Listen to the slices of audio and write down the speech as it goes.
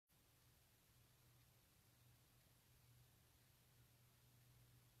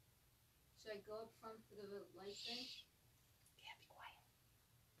I go up front for the light thing? Yeah, be quiet.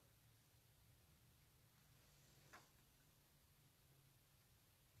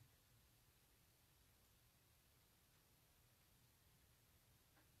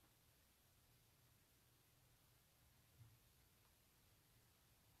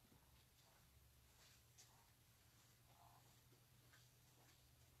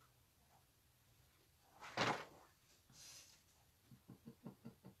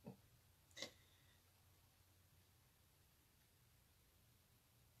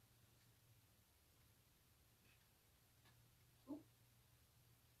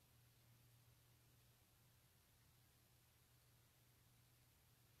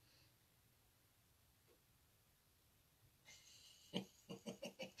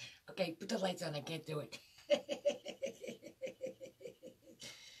 Okay, put the lights on. I can't do it.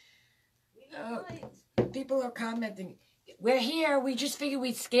 Oh, people are commenting. We're here. We just figured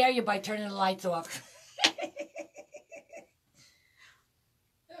we'd scare you by turning the lights off.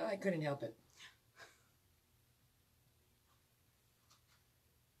 Oh, I couldn't help it.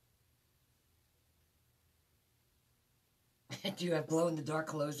 Do you have glow-in-the-dark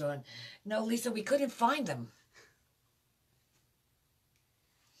clothes on? No, Lisa, we couldn't find them.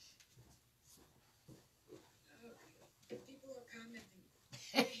 People are commenting.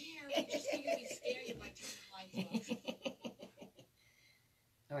 We're here. We just figured we'd scare you by turning the lights off.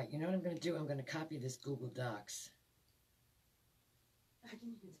 All right, you know what I'm going to do? I'm going to copy this Google Docs. I can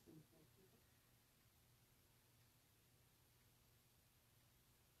use them.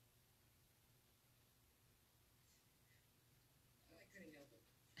 I couldn't help it.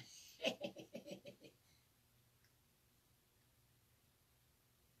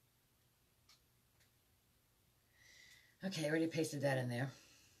 Okay, I already pasted that in there.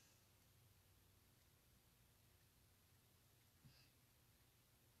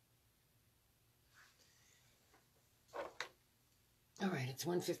 All right, it's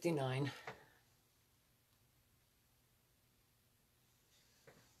 1:59.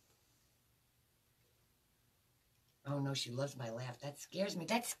 Oh no, she loves my laugh. That scares me.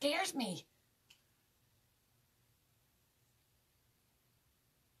 That scares me.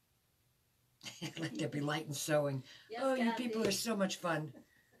 Let there be light and sewing. Yes, Oh, you Kathy. people are so much fun.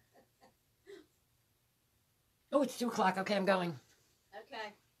 Oh, it's 2 o'clock. Okay, I'm going.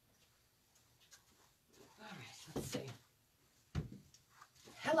 Okay. All right, let's see.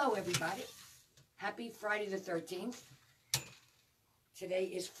 Hello, everybody. Happy Friday the 13th. Today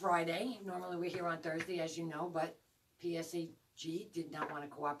is Friday. Normally we're here on Thursday, as you know, but PSAG did not want to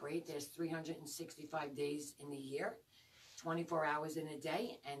cooperate. There's 365 days in the year, 24 hours in a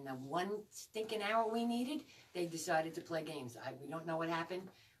day, and the one stinking hour we needed, they decided to play games. We don't know what happened,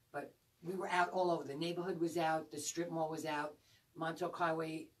 but we were out all over. The neighborhood was out. The strip mall was out. Montauk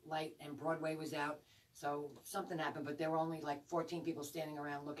Highway Light and Broadway was out. So something happened, but there were only like 14 people standing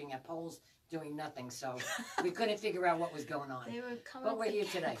around looking at poles doing nothing. So we couldn't figure out what was going on. They were coming. But we're here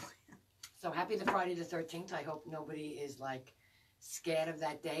today. So happy the Friday the 13th. I hope nobody is like scared of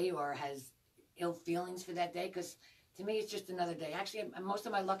that day or has ill feelings for that day, because to me it's just another day. Actually, most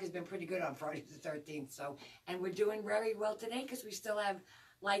of my luck has been pretty good on Friday the 13th. So, and we're doing very well today because we still have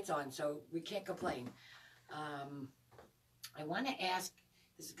lights on, so we can't complain. I want to ask,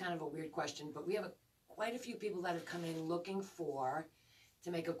 this is kind of a weird question, but we have quite a few people that have come in looking to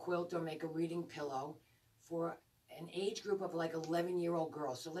make a quilt or make a reading pillow for an age group of like 11-year-old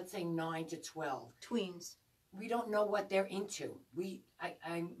girls. So let's say 9 to 12. Tweens. We don't know what they're into.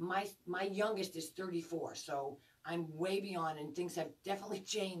 My youngest is 34, so I'm way beyond, and things have definitely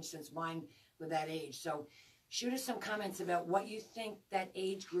changed since mine were that age. So shoot us some comments about what you think that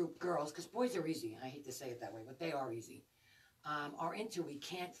age group girls, because boys are easy, I hate to say it that way, but they are easy, are into. We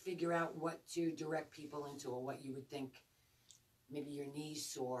can't figure out what to direct people into, or what you would think maybe your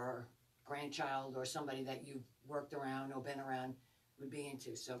niece or grandchild or somebody that you've worked around or been around would be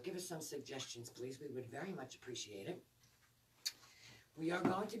into. So give us some suggestions, please. We would very much appreciate it. We are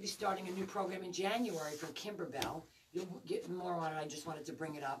going to be starting a new program in January from Kimberbell. You'll get more on it. I just wanted to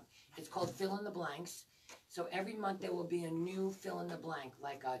bring it up. It's called Fill in the Blanks. So every month there will be a new fill in the blank,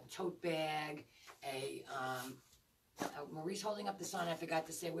 like a tote bag, Marie's holding up the sign. I forgot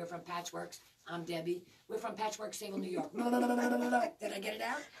to say we're from Patchworks. I'm Debbie. We're from Patchwork Sable, New York. Did I get it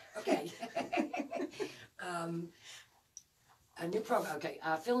out? Okay. A new program. Okay,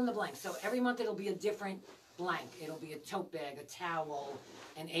 fill in the blank. So every month it'll be a different blank. It'll be a tote bag, a towel,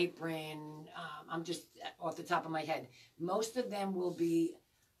 an apron. I'm just off the top of my head. Most of them will be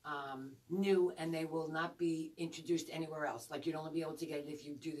new, and they will not be introduced anywhere else. Like, you'd only be able to get it if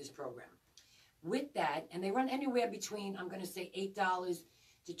you do this program. With that, and they run anywhere between, I'm going to say $8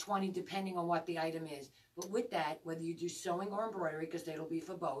 to 20 depending on what the item is. But with that, whether you do sewing or embroidery, because it'll be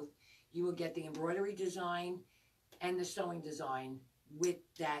for both, you will get the embroidery design and the sewing design with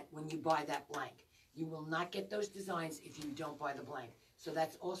that when you buy that blank. You will not get those designs if you don't buy the blank. So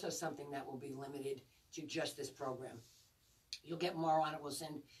that's also something that will be limited to just this program. You'll get more on it. We'll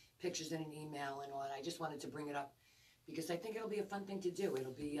send pictures in an email and all that. I just wanted to bring it up because I think it'll be a fun thing to do.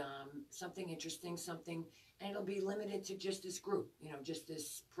 It'll be something interesting, and it'll be limited to just this group, just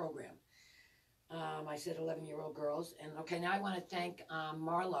this program. I said 11-year-old girls. And okay, now I want to thank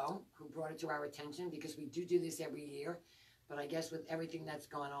Marlo, who brought it to our attention, because we do this every year. But I guess with everything that's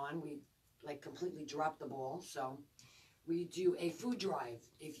gone on, we completely dropped the ball. So we do a food drive.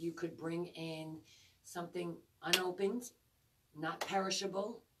 If you could bring in something unopened, not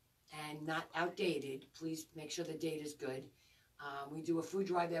perishable, and not outdated, please make sure the date is good. We do a food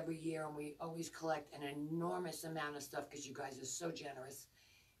drive every year, and we always collect an enormous amount of stuff because you guys are so generous.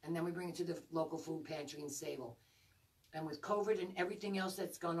 And then we bring it to the local food pantry in Sable. And with COVID and everything else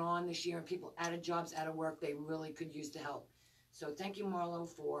that's gone on this year and people out of jobs, out of work, they really could use the help. So thank you, Marlo,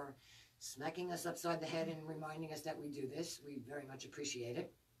 for smacking us upside the head and reminding us that we do this. We very much appreciate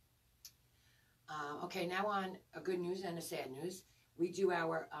it. Okay, now on a good news and a sad news. We do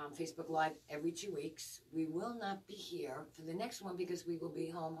our Facebook Live every 2 weeks. We will not be here for the next one because we will be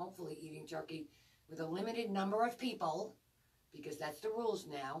home, hopefully eating turkey with a limited number of people, because that's the rules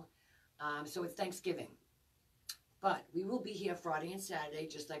now. So it's Thanksgiving. But we will be here Friday and Saturday,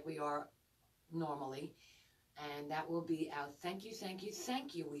 just like we are normally. And that will be our thank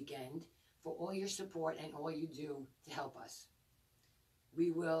you weekend for all your support and all you do to help us. We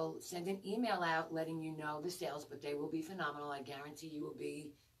will send an email out letting you know the sales, but they will be phenomenal. I guarantee you will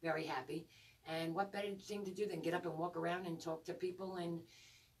be very happy. And what better thing to do than get up and walk around and talk to people and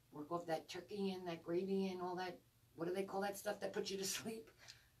work off that turkey and that gravy and all that. What do they call that stuff that puts you to sleep?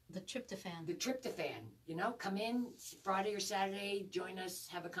 The tryptophan. The tryptophan. Come in Friday or Saturday, join us,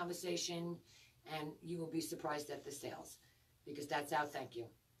 have a conversation, and you will be surprised at the sales, because that's our thank you.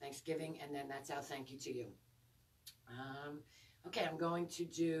 Thanksgiving, and then that's our thank you to you. Okay, I'm going to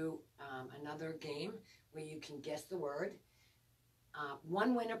do another game where you can guess the word.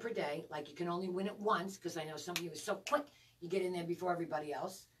 One winner per day. You can only win it once, because I know some of you are so quick, you get in there before everybody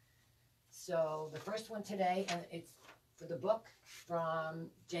else. So the first one today, and it's for the book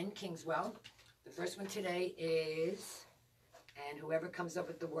from Jen Kingswell. The first one today is, and whoever comes up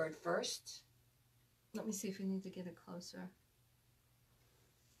with the word first. Let me see if we need to get it closer.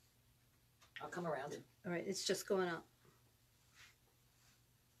 I'll come around. All right, it's just going up.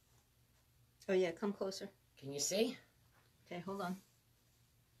 Oh, yeah, come closer. Can you see? Okay, hold on.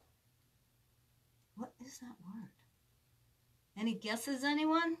 What is that word? Any guesses,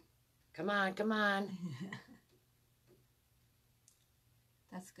 anyone? Come on, come on.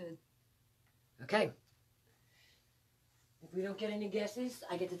 That's good. Okay. If we don't get any guesses,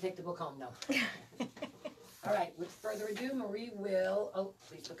 I get to take the book home. No. All right, with further ado, Marie will... Oh,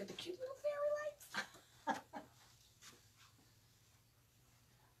 please look at the cute little fairy lights.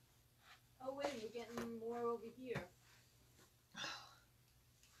 Oh, wait, you're getting more over here.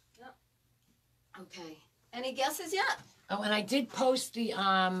 Yep. Okay. Any guesses yet? Oh, and I did post the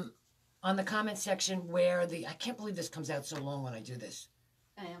on the comment section where I can't believe this comes out so long when I do this.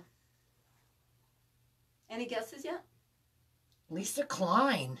 I am. Any guesses yet? Lisa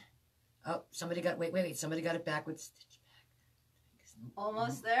Klein. Oh, somebody got, wait, somebody got it backwards.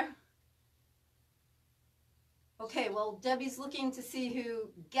 Almost there. Okay, well, Debbie's looking to see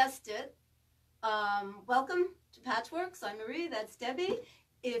who guessed it. Welcome to Patchworks. I'm Marie, that's Debbie.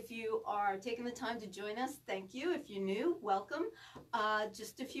 If you are taking the time to join us, thank you. If you're new, welcome.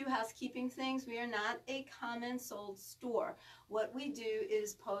 Just a few housekeeping things. We are not a common sold store. What we do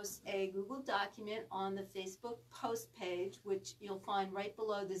is post a Google document on the Facebook post page, which you'll find right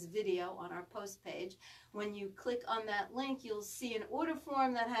below this video on our post page. When you click on that link, you'll see an order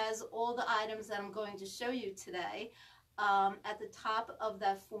form that has all the items that I'm going to show you today. At the top of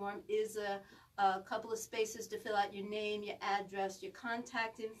that form is a couple of spaces to fill out your name, your address, your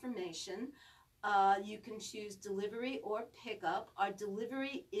contact information. You can choose delivery or pickup. Our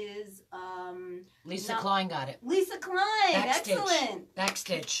delivery is... Lisa Klein got it. Lisa Klein, Backstitch. excellent.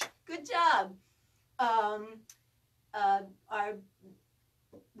 Backstitch. Good job.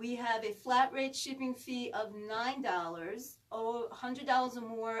 We have a flat rate shipping fee of $9. $100 or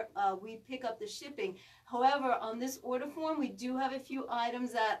more, we pick up the shipping. However, on this order form, we do have a few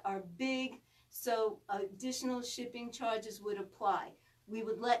items that are big, so additional shipping charges would apply. We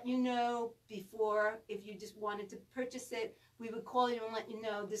would let you know before, if you just wanted to purchase it, we would call you and let you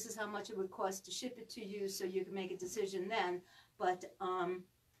know this is how much it would cost to ship it to you, so you can make a decision then. But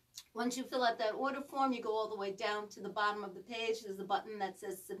Once you fill out that order form, you go all the way down to the bottom of the page. There's a button that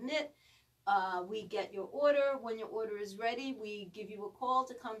says submit. We get your order. When your order is ready, we give you a call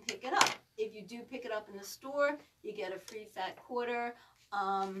to come pick it up. If you do pick it up in the store, you get a free fat quarter.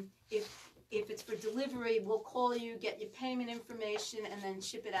 If it's for delivery, we'll call you, get your payment information, and then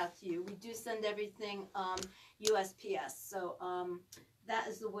ship it out to you. We do send everything USPS. So that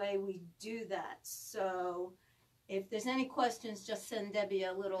is the way we do that. So if there's any questions, just send Debbie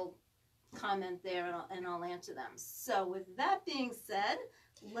a little comment there, and I'll answer them. So with that being said,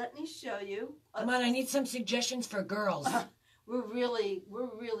 let me show you. Come on, I need some suggestions for girls. We're really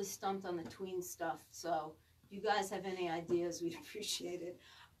stumped on the tween stuff. So if you guys have any ideas, we'd appreciate it.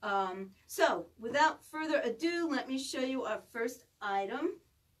 So without further ado, let me show you our first item.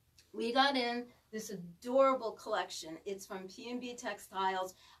 We got in this adorable collection. It's from P&B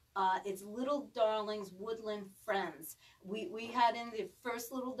Textiles. It's Little Darlings Woodland Friends. We had in the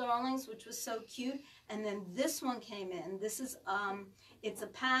first Little Darlings, which was so cute, and then this one came in. This is it's a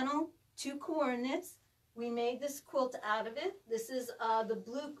panel, 2 coordinates. We made this quilt out of it. This is the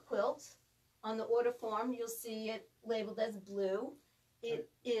blue quilt. On the order form, you'll see it labeled as blue. It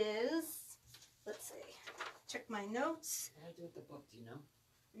is, let's see, check my notes. What do I do with the book, do you know?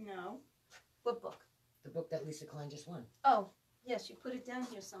 No. What book? The book that Lisa Klein just won. Oh, yes, you put it down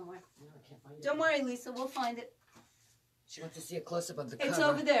here somewhere. No, I can't find it. Don't worry, Lisa, we'll find it. She wants to see a close-up of the cover. It's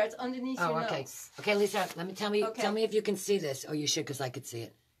over there. It's underneath your okay. notes. Okay, Lisa, tell me Okay. if you can see this. Oh, you should, because I could see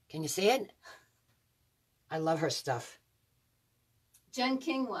it. Can you see it? I love her stuff. Jen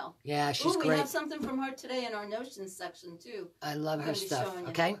Kingwell. Yeah, she's Ooh, great. we have something from her today in our notions section, too. I love I'm her gonna be stuff. showing you.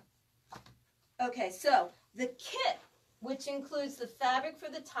 Okay? Okay, so the kit, which includes the fabric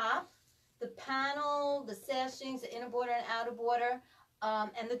for the top, the panel, the sashings, the inner border and outer border,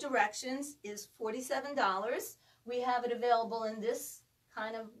 and the directions, is $47. We have it available in this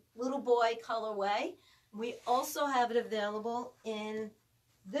kind of little boy colorway. We also have it available in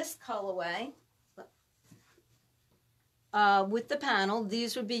this colorway with the panel.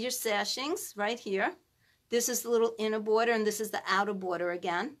 These would be your sashings right here. This is the little inner border, and this is the outer border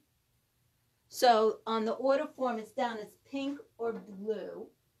again. So on the order form, it's down as pink or blue.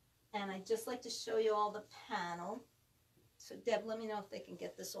 And I'd just like to show you all the panel. So Deb, let me know if they can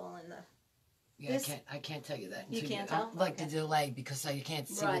get this all in the... Yeah, This- I can't tell you that. You until can't tell? I like the Okay. delay because you can't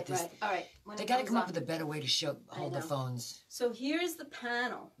see Right, what this... right. All right. When They it got to comes come up on. with a better way to hold the know. phones. So here's the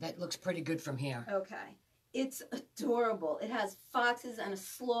panel. That looks pretty good from here. Okay. It's adorable. It has foxes and a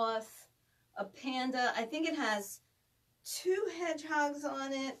sloth, a panda. I think it has 2 hedgehogs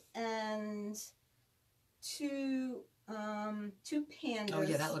on it and two pandas. Oh,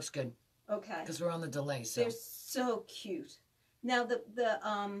 yeah, that looks good. Okay. Because we're on the delay, so... They're so cute. Now the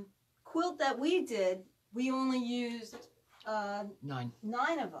quilt that we did, we only used 9.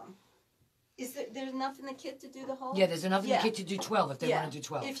 9 of them. Is there's enough in the kit to do the whole? Yeah, there's enough in Yeah. the kit to do 12 if they Yeah. want to do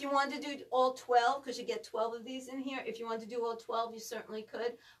 12. If you want to do all 12, because you get 12 of these in here, if you want to do all 12, you certainly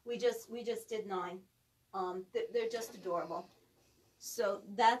could. We just did 9. They're just adorable. So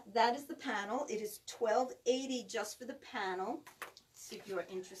that is the panel. It is $12.80 just for the panel, if you're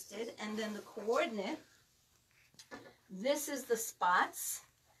interested. And then the coordinate. This is the spots,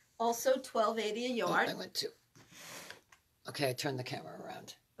 also $12.80 a yard. I went to... Okay, I turned the camera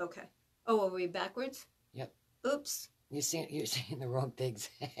around. Okay. Oh, are we backwards? Yep. Oops. You're seeing the wrong things.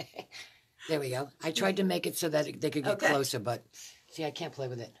 There we go. I tried to make it so that they could get Okay. closer, but see, I can't play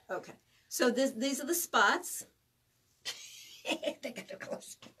with it. Okay. So these are the spots. They got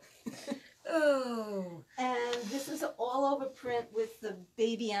close. Oh. And this is an all over print with the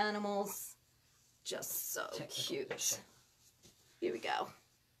baby animals. Just so Technical cute. issue. Here we go.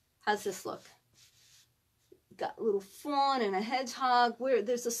 How's this look? Got a little fawn and a hedgehog. Where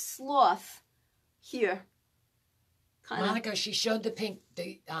there's a sloth here. Kind of. Monica, she showed the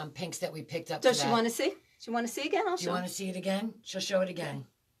pinks that we picked up. Does for she that. want to see? She want to see again? I'll Do you show. want to see it again? She'll show it again.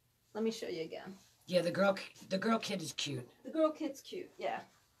 Let me show you again. Yeah, the girl kid is cute. The girl kit's cute. Yeah.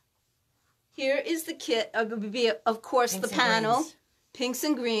 Here is the kit. Would be of course Pinks the and panel. greens. Pinks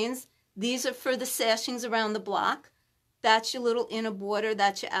and greens. These are for the sashings around the block. That's your little inner border.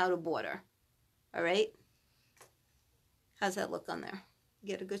 That's your outer border. All right. How's that look on there?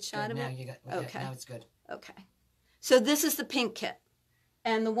 Get a good shot Good, of now it? you got. Okay. Now it's good. Okay. So this is the pink kit.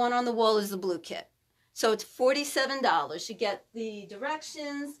 And the one on the wall is the blue kit. So it's $47. You get the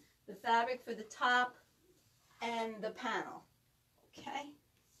directions, the fabric for the top, and the panel. Okay?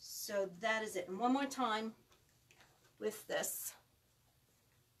 So that is it. And one more time with this.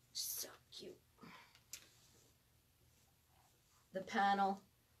 So cute. The panel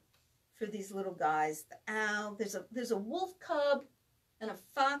for these little guys. The owl. There's a wolf cub and a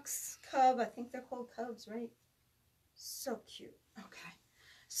fox cub. I think they're called cubs, right? So cute. Okay.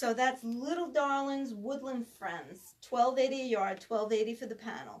 So that's Little Darlings Woodland Friends. $12.80 a yard, $12.80 for the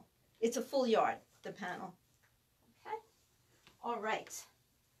panel. It's a full yard, the panel. Okay. All right.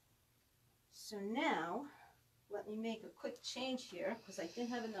 So now, let me make a quick change here because I didn't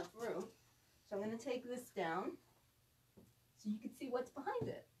have enough room. So I'm going to take this down so you can see what's behind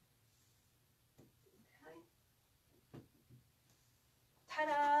it. Okay.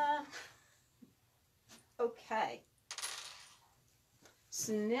 Ta-da! Okay.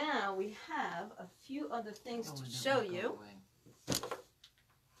 So now we have a few other things Oh, to and that show won't go you. away.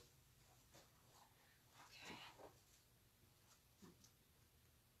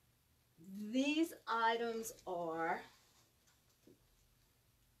 These items are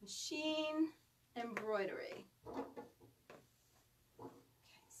machine embroidery.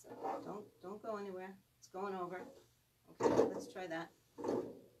 Okay, so don't go anywhere. It's going over. Okay, let's try that.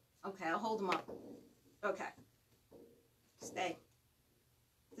 Okay, I'll hold them up. Okay. Stay.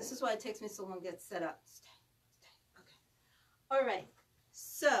 This is why it takes me so long to get set up. Stay. Okay. All right.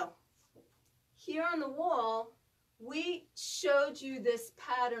 So, here on the wall, we showed you this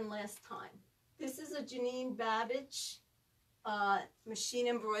pattern last time. This is a Janine Babbage machine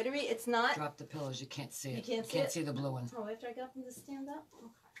embroidery. It's not... Drop the pillows. You can't see it. You can't see it? see the blue one. Oh, after I got them to stand up?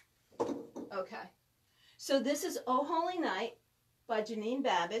 Okay. Okay. So this is Oh Holy Night by Janine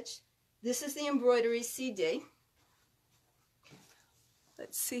Babbage. This is the embroidery CD.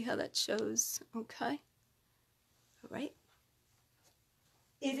 Let's see how that shows. Okay. All right.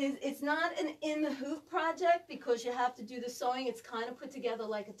 It's not an in the hoop project because you have to do the sewing. It's kind of put together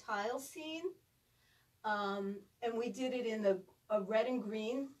like a tile scene. And we did it in a red and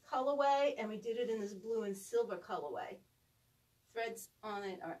green colorway, and we did it in this blue and silver colorway. Threads on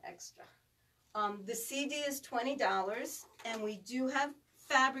it are extra. The CD is $20, and we do have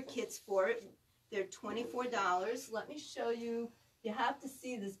fabric kits for it. They're $24. Let me show you. You have to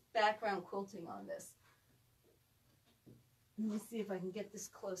see this background quilting on this. Let me see if I can get this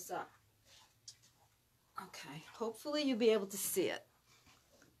close up. Okay, hopefully you'll be able to see it.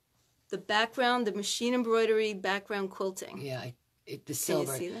 The background, the machine embroidery background quilting. Yeah, the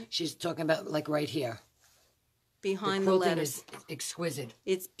silver. see that? She's talking about like right here. Behind the quilting letters. is exquisite.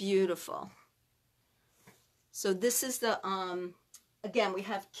 It's beautiful. So this is the, again, we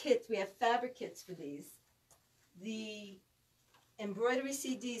have kits, we have fabric kits for these. The embroidery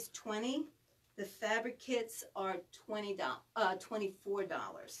CD is $20. The fabric kits are $24.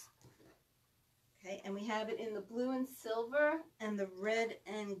 Okay, and we have it in the blue and silver and the red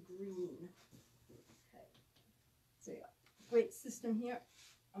and green. Okay, so yeah, great system here.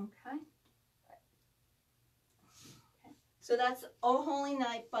 Okay. Okay. So that's Oh Holy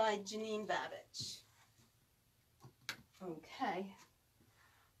Night by Janine Babbage. Okay.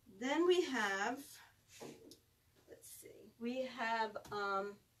 Then we have, let's see, we have,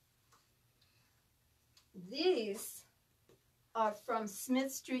 these are from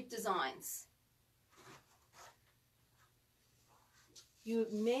Smith Street Designs. You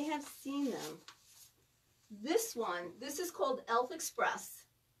may have seen them. This one, this is called Elf Express.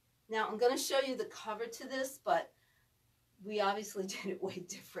 Now, I'm going to show you the cover to this, but we obviously did it way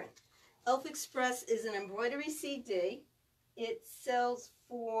different. Elf Express is an embroidery CD. It sells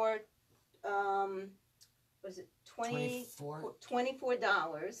for, what is it,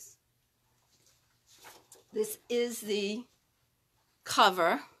 $24. This is the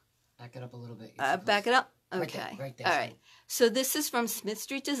cover. Back it up a little bit. Back it up. Right Okay. there, right there. All right. So this is from Smith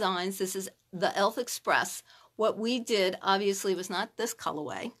Street Designs. This is the Elf Express. What we did, obviously, was not this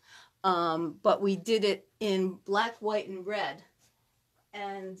colorway, but we did it in black, white, and red.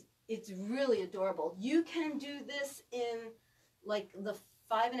 And it's really adorable. You can do this in like the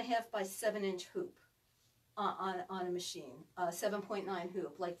 5.5 by 7 inch hoop on a machine, 7.9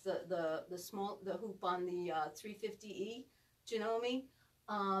 hoop, like the hoop on the 350E Janome.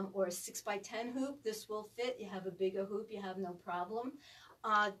 Or a 6 by 10 hoop. This will fit. You have a bigger hoop, you have no problem.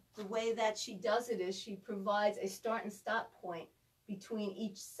 The way that she does it is she provides a start and stop point between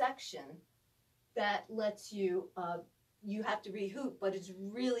each section that lets you, you have to rehoop, but it's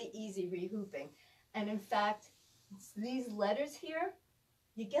really easy rehooping. And in fact, these letters here,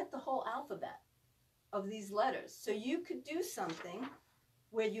 you get the whole alphabet of these letters. So you could do something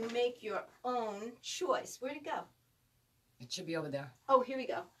where you make your own choice. Where'd it go? It should be over there. Oh, here we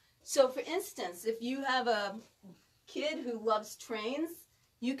go. So for instance, if you have a kid who loves trains,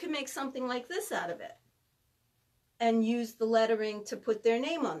 you can make something like this out of it and use the lettering to put their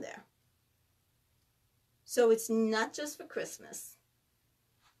name on there. So it's not just for Christmas.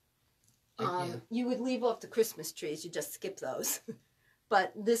 Yeah. You would leave off the Christmas trees. You just skip those.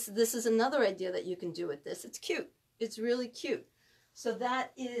 But this is another idea that you can do with this. It's cute. It's really cute. So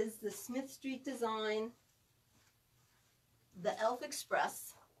that is the Smith Street design, the Elf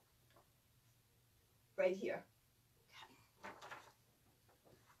Express, right here. Okay.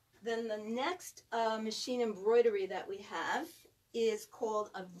 Then the next machine embroidery that we have is called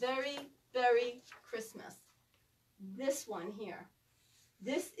A Very Berry Christmas. This one here.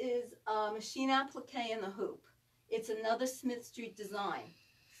 This is a machine applique in the hoop. It's another Smith Street design.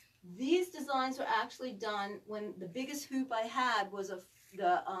 These designs were actually done when the biggest hoop I had was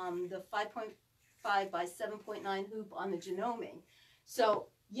the 5.5 by 7.9 hoop on the Janome. So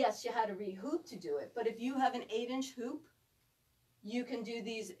yes, you had to re-hoop to do it, but if you have an 8-inch hoop, you can do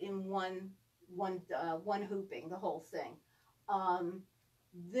these in one hooping, the whole thing.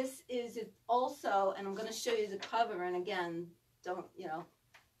 This is it also, and I'm going to show you the cover. And again, don't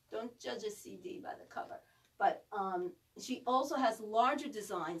judge a CD by the cover. But she also has larger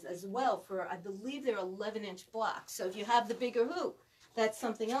designs as well for, I believe they're 11-inch blocks. So if you have the bigger hoop, that's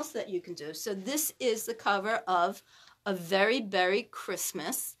something else that you can do. So this is the cover of A Very Berry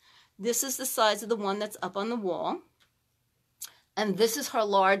Christmas. This is the size of the one that's up on the wall. And this is her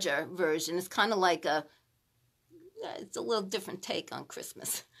larger version. It's kind of like it's a little different take on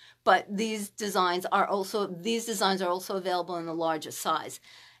Christmas. But these designs are also available in the larger size.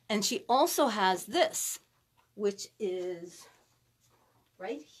 And she also has this, which is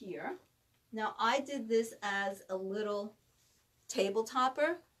right here. Now, I did this as a little table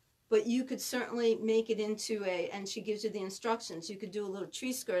topper, but you could certainly make it into and she gives you the instructions, you could do a little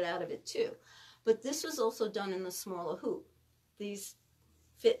tree skirt out of it too. But this was also done in the smaller hoop. These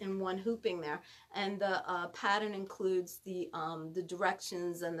fit in one hooping there, and the pattern includes the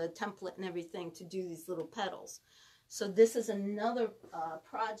directions and the template and everything to do these little petals. So this is another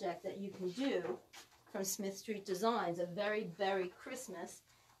project that you can do from Smith Street Designs, A Very Berry Christmas,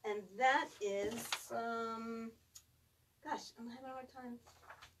 and that is gosh, I'm having a hard time.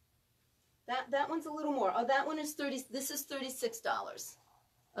 That one's a little more. Oh, that one is This is $36.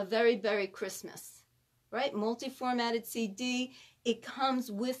 A Very Berry Christmas, right? Multi-formatted CD. It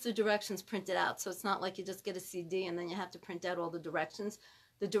comes with the directions printed out, so it's not like you just get a CD and then you have to print out all the directions.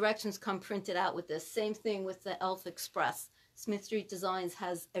 The directions come printed out with this. Same thing with the Elf Express. Smith Street Designs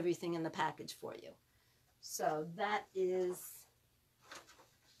has everything in the package for you. So that is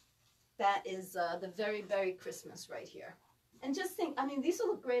the Very Berry Christmas right here. And just think, I mean, these will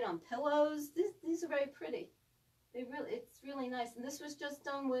look great on pillows. These are very pretty. It's really nice. And this was just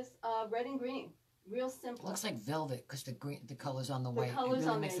done with red and green. Real simple. It looks like velvet because the color's on the way. The color's it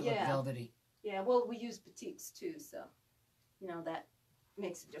really on makes there, it look yeah. velvety. Yeah, well, we use batiks too, so, that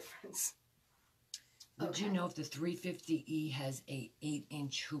makes a difference. Did you know if the 350E has a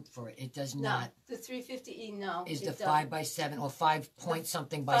 8-inch hoop for it? It does No, not. the 350E, no. Is it the doesn't. 5 by 7 or 5 point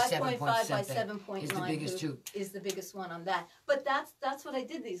something by 7 point 5.5 by something 7.9 is the biggest hoop. Is the biggest one on that. But that's what I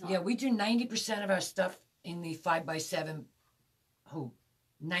did these on. Yeah, we do 90% of our stuff in the 5 by 7 hoop.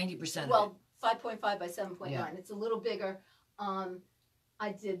 90% of Well, 5.5 by 7.9. Yeah. It's a little bigger.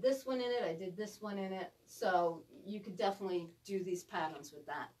 I did this one in it. I did this one in it. So you could definitely do these patterns with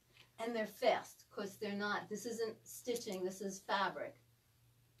that. And they're fast because they're not. This isn't stitching. This is fabric.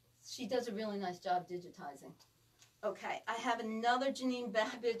 She does a really nice job digitizing. Okay, I have another Janine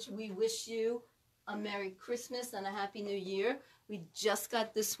Babbage. We wish you a Merry Christmas and a Happy New Year. We just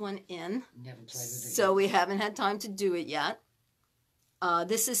got this one in. Never played with it So yet. we haven't had time to do it yet.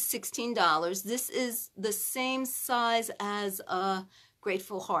 This is $16. This is the same size as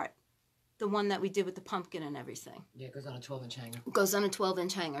Grateful Heart, the one that we did with the pumpkin and everything. Yeah, it goes on a 12-inch hanger. Goes on a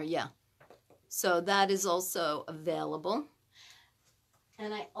 12-inch hanger, yeah. So that is also available.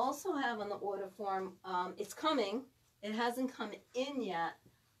 And I also have on the order form, it's coming. It hasn't come in yet.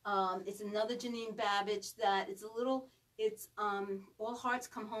 It's another Janine Babbage that it's All Hearts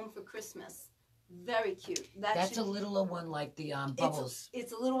Come Home for Christmas. Very cute. That's a littler one like the bubbles.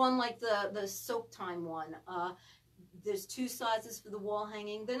 It's a little one like the Soap Time one. There's 2 sizes for the wall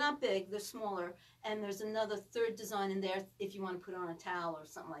hanging. They're not big, they're smaller. And there's another third design in there if you want to put it on a towel or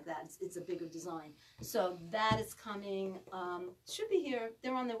something like that. It's a bigger design. So that is coming. Should be here.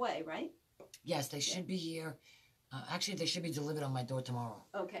 They're on their way, right? Yes, they should be here. Actually, they should be delivered on my door tomorrow.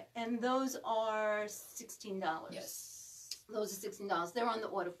 Okay. And those are $16. Yes. Those are $16. They're on the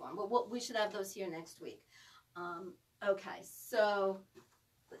order form. But we should have those here next week. Okay. So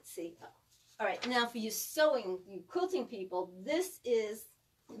let's see. All right, now for you sewing, you quilting people, this is,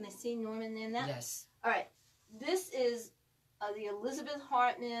 can I see Norman in that? Yes. All right, this is the Elizabeth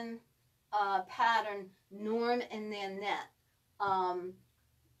Hartman pattern, Norm and Nanette.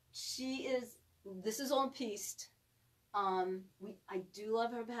 This is all pieced. I do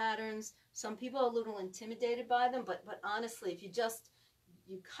love her patterns. Some people are a little intimidated by them, but honestly, if you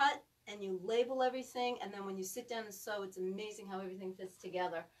cut and you label everything, and then when you sit down and sew, it's amazing how everything fits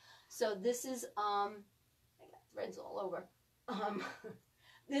together. So this is I got threads all over.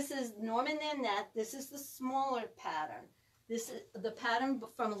 This is Norman Nanette. This is the smaller pattern. This is the pattern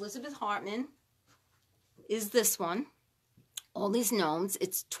from Elizabeth Hartman. Is this one? All these gnomes.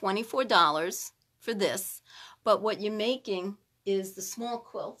 It's $24 for this. But what you're making is the small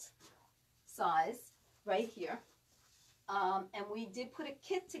quilt size right here. And we did put a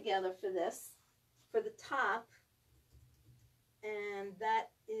kit together for this, for the top. And that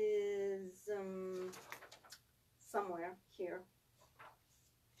is somewhere here.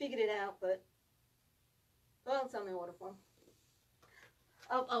 Figured it out, but well, it's on the order form.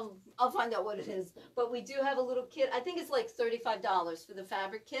 I'll find out what it is. But we do have a little kit. I think it's like $35 for the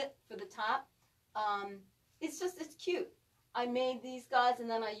fabric kit for the top. It's cute. I made these guys, and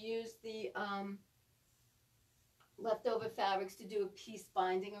then I used the leftover fabrics to do a piece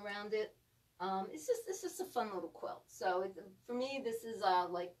binding around it. It's just a fun little quilt. So for me, this is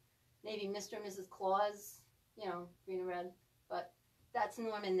like maybe Mr. and Mrs. Claus, you know, green and red. But that's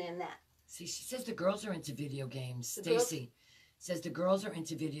Norman Nanette. See, she says the girls are into video games. The girls- Stacy says the girls are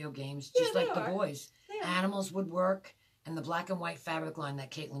into video games, just like the boys. Yeah. Animals would work, and the black and white fabric line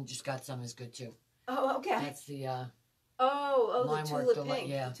that Caitlin just got some is good too. Oh, okay. That's the the line work, tulip pink.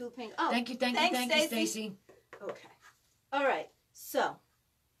 yeah. The tulip pink. Oh, thank you, thanks, Stacy. okay. All right. So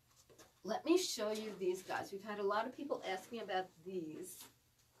let me show you these guys. We've had a lot of people ask me about these.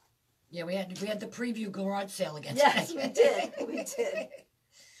 Yeah, we had the preview garage sale again. Yes, today. we did.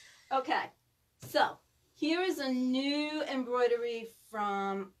 Okay, so here is a new embroidery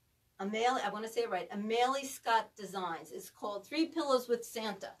from Amalie. I want to say it right. Amalie Scott Designs. It's called 3 Pillows with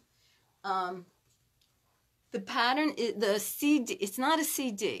Santa. The pattern is the CD. It's not a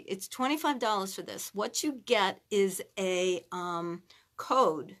CD. It's $25 for this. What you get is a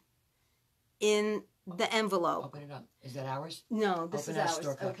code in the envelope. Open it up. Is that ours? No, this Open is our ours.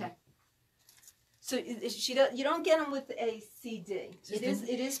 store copy. Okay. So you don't get them with a CD. It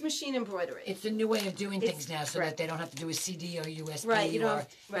is machine embroidery. It's a new way of doing It's things now, so correct. that they don't have to do a CD or USB, Right, you don't- or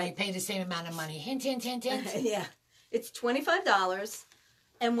right. you pay the same amount of money. Hint, hint, hint, hint. Yeah, it's $25,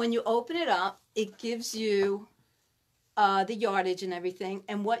 and when you open it up, it gives you the yardage and everything.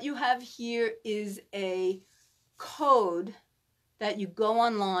 And what you have here is a code that you go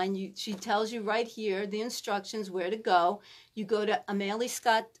online. She tells you right here the instructions where to go. You go to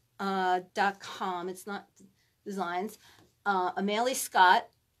amaliescott.com. It's not designs. Amalie Scott,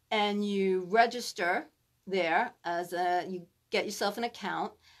 and you register there as you get yourself an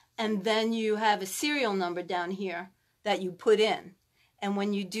account, and then you have a serial number down here that you put in. And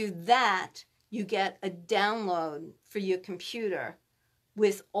when you do that, you get a download for your computer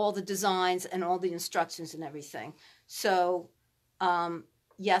with all the designs and all the instructions and everything. So,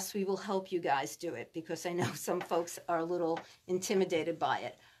 yes, we will help you guys do it, because I know some folks are a little intimidated by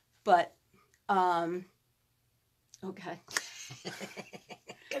it. But, okay.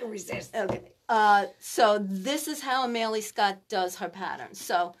 Gonna resist. Okay. So this is how Amalie Scott does her pattern.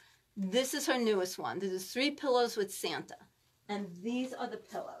 So this is her newest one. This is 3 Pillows with Santa. And these are the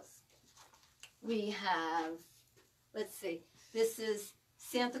pillows. We have, let's see, this is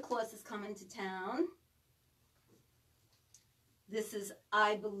Santa Claus is Coming to Town. This is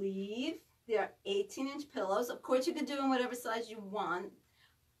I Believe. They're 18-inch pillows. Of course, you could do them whatever size you want.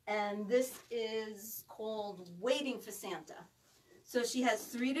 And this is called Waiting for Santa. So she has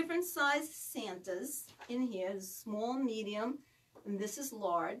 3 different size Santas in here. Small, medium, and this is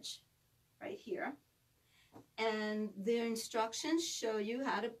large right here. And their instructions show you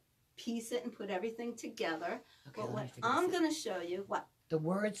how to piece it and put everything together. Okay, But let me what figure I'm this out. going to show you, what? The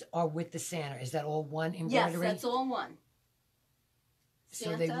words are with the Santa. Is that all one Yes, embroidery? that's all one.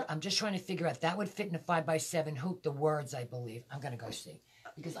 So I'm just trying to figure out, that would fit in a 5x7 hoop, the words, I believe. I'm going to go see.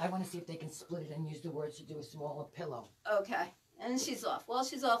 Because I want to see if they can split it and use the words to do a smaller pillow. Okay, and she's off. While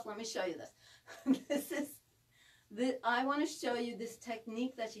she's off, let me show you this. I want to show you this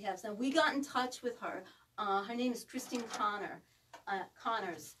technique that she has. Now, we got in touch with her. Her name is Christine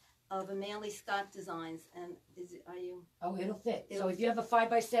Connors of Amalie Scott Designs. And are you? Oh, it'll fit. So if you have a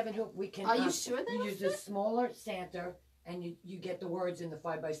 5x7 hoop, we can. Are you sure that you it'll use the fit? smaller Santa, and you get the words in the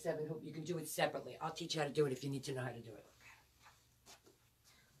 5x7 hoop. You can do it separately. I'll teach you how to do it if you need to know how to do it.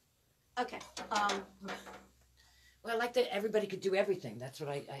 Okay. Well, I like that everybody could do everything. That's what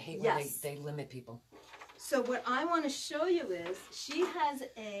I hate when Yes. they limit people. So what I want to show you is she has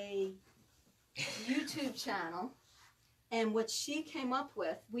a YouTube channel And what she came up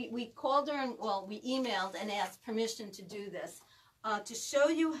with, we called her and, well, we emailed and asked permission to do this, to show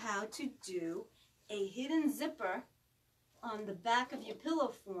you how to do a hidden zipper on the back of your pillow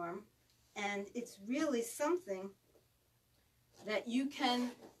form. And it's really something that you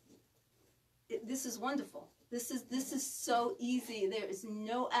can, this is wonderful. This is so easy. There is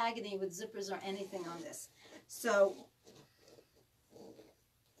no agony with zippers or anything on this. So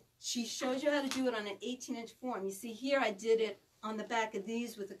she shows you how to do it on an 18-inch form. You see here I did it on the back of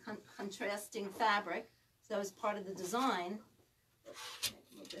these with a contrasting fabric. So that was part of the design.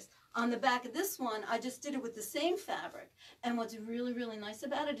 On the back of this one, I just did it with the same fabric. And what's really, really nice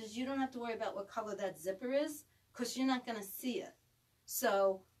about it is you don't have to worry about what color that zipper is, because you're not going to see it.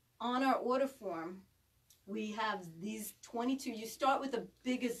 So on our order form, we have these 22. You start with a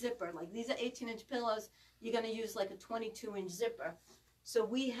bigger zipper. Like these are 18-inch pillows. You're going to use like a 22-inch zipper. So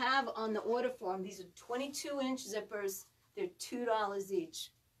we have on the order form, these are 22-inch zippers. They're $2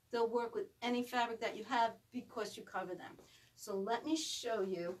 each. They'll work with any fabric that you have because you cover them. So let me show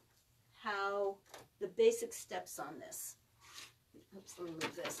you how the basic steps on this. Oops, let me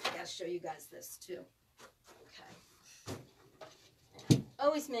move this. I got to show you guys this too. Okay.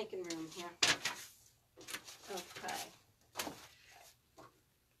 Always making room here. Okay.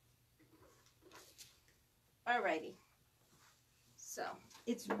 Alrighty. So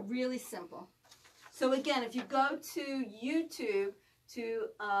it's really simple. So again, if you go to YouTube to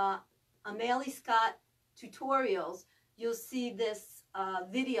Amelie Scott tutorials, you'll see this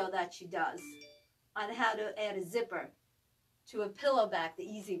video that she does on how to add a zipper to a pillow back the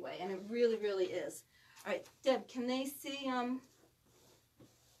easy way, and it really, really is. All right, Deb, can they see?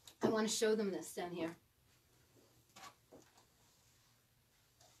 I want to show them this down here.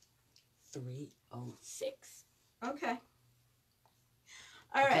 306. Okay.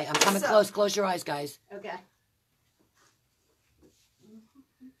 All right. Okay, I'm coming close. Close your eyes, guys. Okay.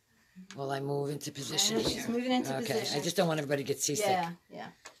 While I move into position And here. she's moving into Okay, position. I just don't want everybody to get seasick. Yeah.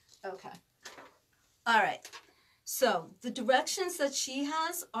 Okay. All right. So the directions that she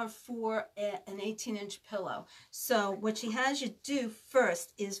has are for an 18-inch pillow. So what she has you do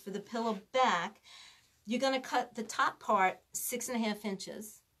first is for the pillow back, you're going to cut the top part 6.5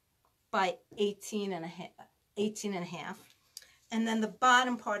 inches by 18 and a half. And then the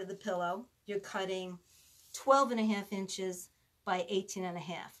bottom part of the pillow, you're cutting 12.5 inches by 18 and a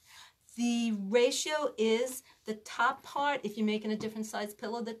half. The ratio is the top part, if you're making a different size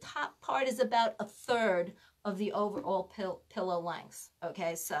pillow, the top part is about 1/3 of the overall pillow length.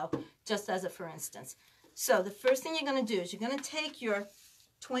 Okay, so just as a for instance. So the first thing you're going to do is you're going to take your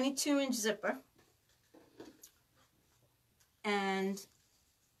 22-inch zipper and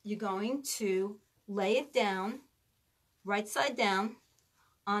you're going to lay it down, right side down,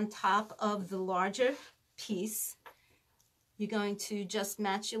 on top of the larger piece. You're going to just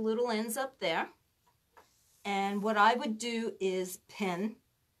match your little ends up there. And what I would do is pin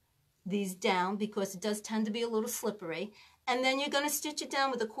these down because it does tend to be a little slippery. And then you're going to stitch it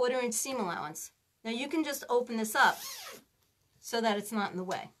down with a 1/4 inch seam allowance. Now you can just open this up so that it's not in the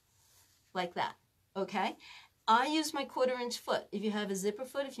way, like that, okay? I use my 1/4 inch foot. If you have a zipper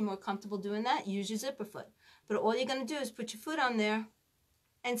foot, if you're more comfortable doing that, use your zipper foot. But all you're going to do is put your foot on there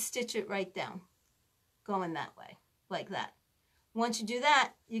and stitch it right down, going that way, like that. Once you do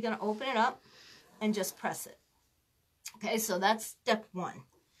that, you're going to open it up and just press it. Okay, so that's step one.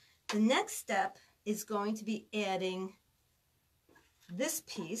 The next step is going to be adding this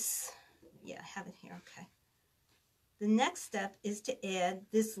piece. Yeah, I have it here, okay. The next step is to add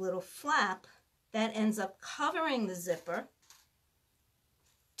this little flap that ends up covering the zipper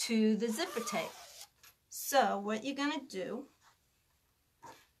to the zipper tape. So what you're going to do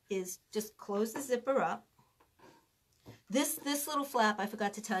is just close the zipper up. This little flap, I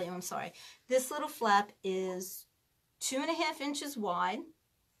forgot to tell you, I'm sorry. This little flap is 2.5 inches wide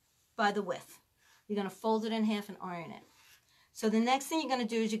by the width. You're going to fold it in half and iron it. So the next thing you're going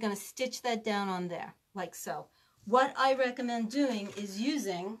to do is you're going to stitch that down on there, like so. What I recommend doing is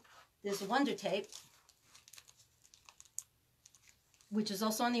using this Wonder Tape, which is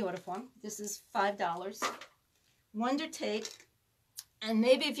also on the order form. This is $5. Wonder Tape. And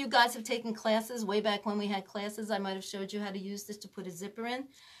maybe if you guys have taken classes, way back when we had classes, I might have showed you how to use this to put a zipper in.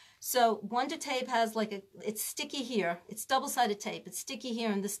 So Wonder Tape has like it's sticky here. It's double-sided tape. It's sticky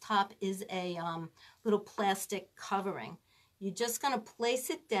here, and this top is a little plastic covering. You're just going to place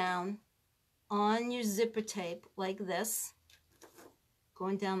it down on your zipper tape like this,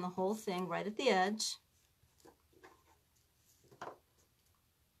 going down the whole thing right at the edge.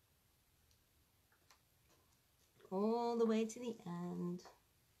 All the way to the end.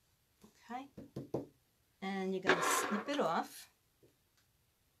 Okay. and you're going to snip it off.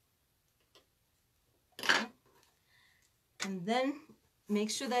 Okay. And then make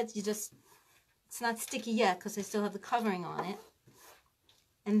sure that it's not sticky yet because I still have the covering on it.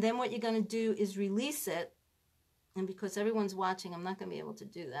 And then what you're going to do is release it. And because everyone's watching, I'm not going to be able to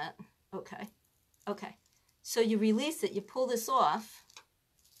do that. Okay. Okay. So you release it, you pull this off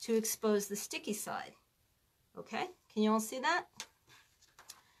to expose the sticky side. Okay? Can you all see that?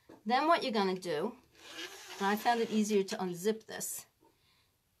 Then what you're going to do, and I found it easier to unzip this,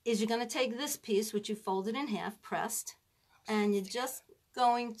 is you're going to take this piece, which you folded in half, pressed, and you're just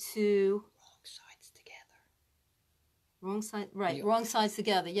going to... Wrong sides together. Wrong side, right, wrong sides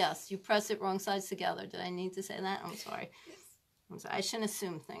together, yes. You press it wrong sides together. Did I need to say that? I'm sorry. I'm sorry. I shouldn't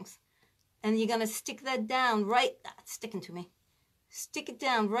assume things. And you're going to stick that down right, it's sticking to me. Stick it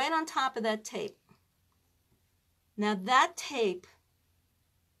down right on top of that tape. Now that tape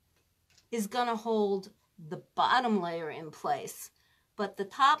is going to hold the bottom layer in place, but the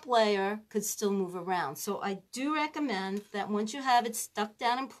top layer could still move around. So I do recommend that once you have it stuck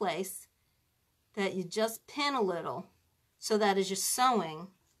down in place, that you just pin a little so that as you're sewing,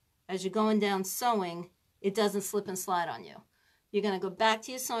 as you're going down sewing, it doesn't slip and slide on you. You're going to go back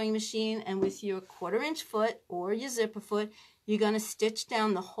to your sewing machine, and with your 1/4-inch foot or your zipper foot, you're going to stitch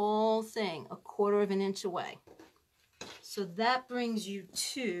down the whole thing 1/4 inch away. So that brings you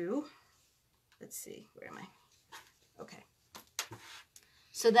to, let's see, where am I? Okay.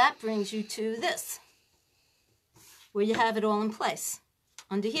 So that brings you to this, where you have it all in place,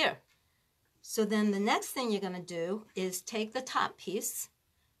 under here. So then the next thing you're going to do is take the top piece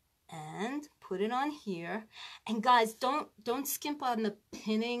and put it on here. And guys, don't skimp on the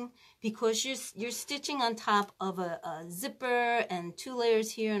pinning, because you're stitching on top of a zipper and 2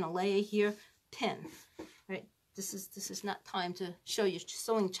 layers here and a layer here. Pin, right? This is not time to show you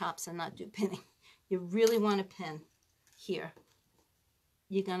sewing chops and not do pinning. You really want to pin here.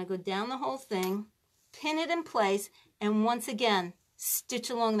 You're going to go down the whole thing, pin it in place, and once again, stitch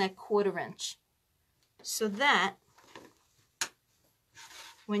along that 1/4 inch. So that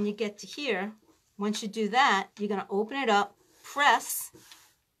when you get to here, once you do that, you're going to open it up, press,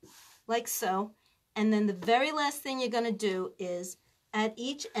 like so, and then the very last thing you're going to do is at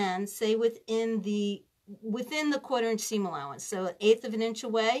each end, say within the 1/4 inch seam allowance, so 1/8 inch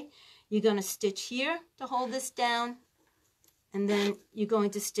away, you're going to stitch here to hold this down, and then you're going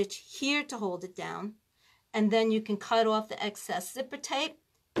to stitch here to hold it down, and then you can cut off the excess zipper tape,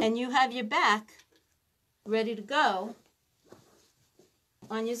 and you have your back ready to go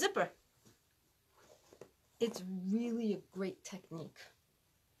on your zipper. It's really a great technique.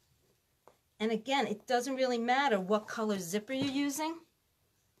 And again, it doesn't really matter what color zipper you're using,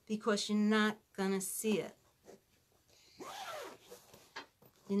 because you're not going to see it.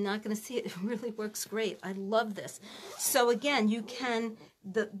 You're not going to see it. It really works great. I love this. So again, you can,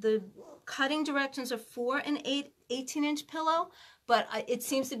 the cutting directions are 4 and 18-inch pillow, but it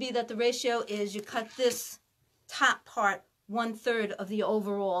seems to be that the ratio is you cut this top part 1/3 of the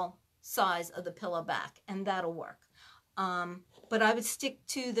overall size of the pillow back, and that'll work. But I would stick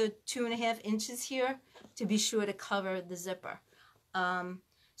to the 2.5 inches here to be sure to cover the zipper.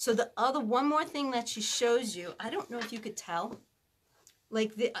 So one more thing that she shows you, I don't know if you could tell,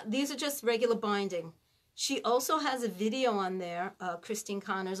 like these are just regular binding. She also has a video on there, Christine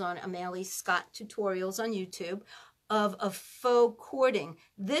Connors on Amalie Scott Tutorials on YouTube, of faux cording.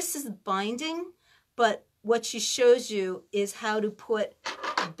 This is binding, but what she shows you is how to put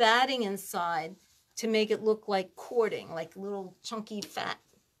batting inside to make it look like cording, like little chunky fat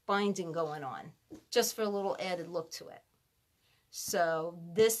binding going on, just for a little added look to it. So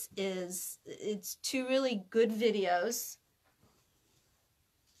it's 2 really good videos.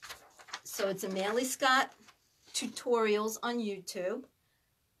 So it's Amalie Scott Tutorials on YouTube,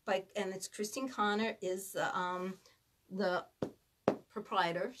 and it's Christine Connor is the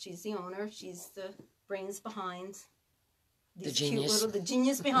proprietor. She's the owner. She's the brains behind these the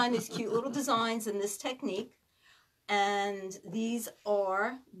genius behind these cute little designs and this technique. And these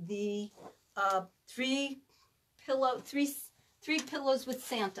are the 3 pillows with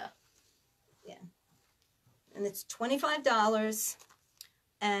Santa. Yeah, and it's $25.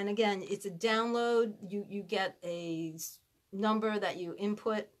 And again, it's a download. You get a number that you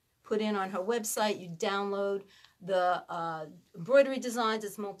put in on her website. You download the embroidery designs.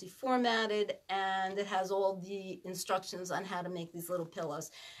 It's multi-formatted, and it has all the instructions on how to make these little pillows.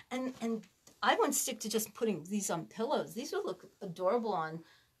 And I wouldn't stick to just putting these on pillows. These would look adorable on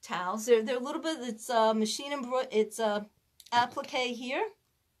towels. They're a little bit. It's machine embroidery. It's applique here,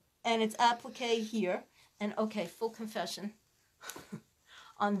 and it's applique here. And okay, full confession.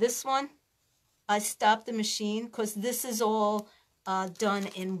 On this one, I stopped the machine because this is all done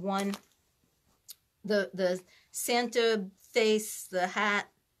in one. The Santa face, the hat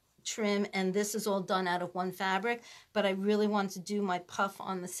trim, and this is all done out of one fabric. But I really wanted to do my puff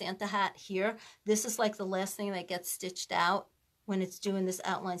on the Santa hat here. This is like the last thing that gets stitched out when it's doing this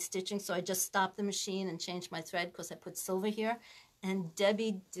outline stitching. So I just stopped the machine and changed my thread because I put silver here. And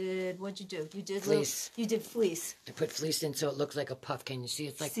Debbie did, what'd you do? You did Fleece. You did fleece. I put fleece in so it looks like a puff. Can you see?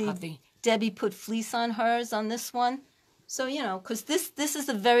 It's like See, puffy. Debbie put fleece on hers on this one. So, you know, because this is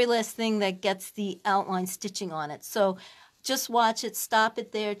the very last thing that gets the outline stitching on it. So just watch it, stop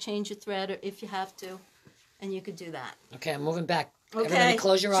it there, change your thread or if you have to, and you could do that. Okay, I'm moving back. Okay. Everybody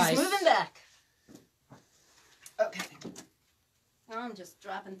close your eyes. She's moving back. Okay. Now I'm just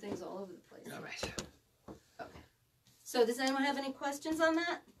dropping things all over the place. All right. Okay. So does anyone have any questions on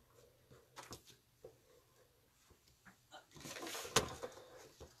that?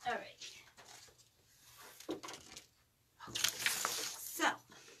 All right. So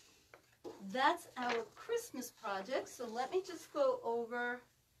that's our Christmas project. So let me just go over.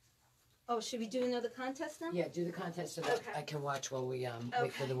 Oh, should we do another contest now? Yeah, do the contest so that Okay. I can watch while we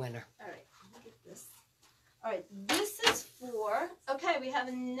wait for the winner. All right, let me get this. All right, this is for, okay, we have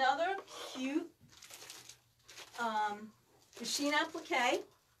another cute machine applique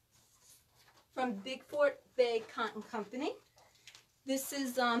from Big Fort Bay Cotton Company. This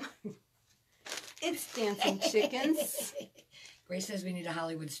is, it's Dancing Chickens. Grace says we need a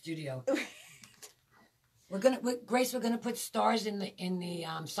Hollywood studio. Grace, we're gonna put stars in the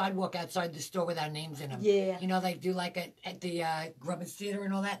sidewalk outside the store with our names in them. Yeah. You know they do like at the Grubbins Theater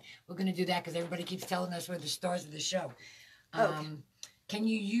and all that. We're gonna do that because everybody keeps telling us we're the stars of the show. Okay. Can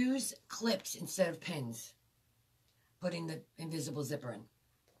you use clips instead of pins? Putting the invisible zipper in.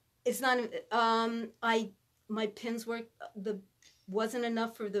 It's not, my pins wasn't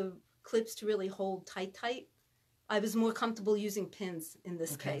enough for the clips to really hold tight. I was more comfortable using pins in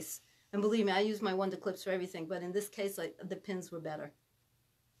this Okay. case. And believe me, I use my Wonder Clips for everything, but in this case, the pins were better.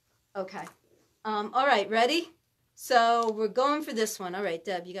 Okay. All right, ready? So we're going for this one. All right,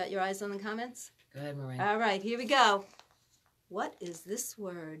 Deb, you got your eyes on the comments? Go ahead, Maureen. All right, here we go. What is this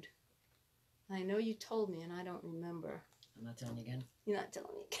word? I know you told me, and I don't remember. I'm not telling you again. You're not telling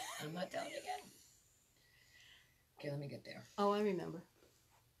me. I'm not telling you again. Okay, let me get there. Oh, I remember.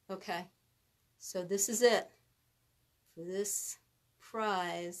 Okay. So this is it for this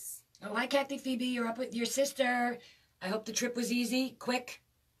prize. Oh, hi, Kathy Phoebe. You're up with your sister. I hope the trip was easy, quick.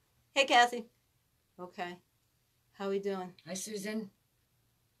 Hey, Kathy. Okay. How we doing? Hi, Susan.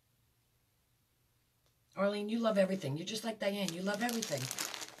 Arlene, you love everything. You're just like Diane. You love everything.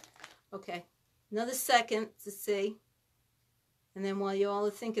 Okay. Another second to see. And then while you all are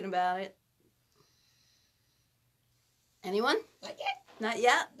thinking about it. Anyone? Not yet. Not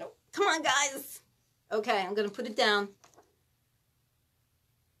yet? Nope. Come on, guys. Okay, I'm going to put it down.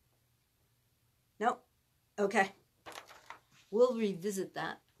 Nope. Okay. We'll revisit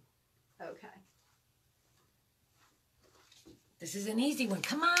that. Okay. This is an easy one.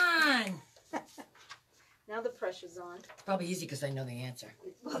 Come on. Now the pressure's on. Probably easy because I know the answer.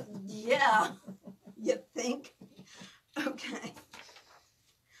 Well, yeah. You think? Okay.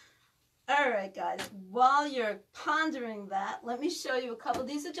 All right, guys. While you're pondering that, let me show you a couple.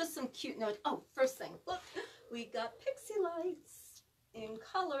 These are just some cute notes. Oh, first thing. Look, we got pixie lights in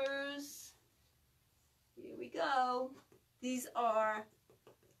colors. Here we go. These are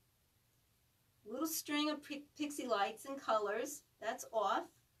a little string of pixie lights in colors. That's off.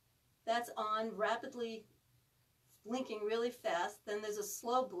 That's on, rapidly blinking really fast. Then there's a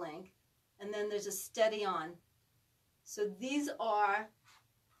slow blink. And then there's a steady on. So these are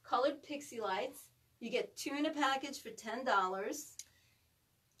colored pixie lights. You get 2 in a package for $10.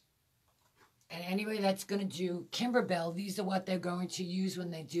 And anybody that's going to do Kimberbell, these are what they're going to use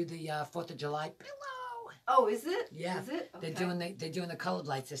when they do the 4th of July pillow. Oh, is it? Yeah. Is it? Okay. They're doing the colored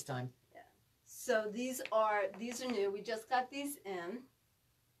lights this time. Yeah. So these are new. We just got these in.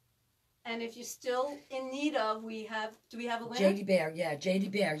 And if you're still in need of, do we have a winner? JD Bear, yeah,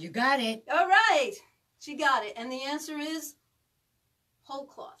 JD Bear, you got it. All right. She got it. And the answer is whole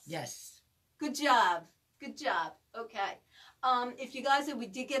cloth. Yes. Good job. Good job. Okay. If you guys, we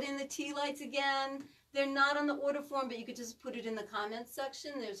did get in the tea lights again. They're not on the order form, but you could just put it in the comments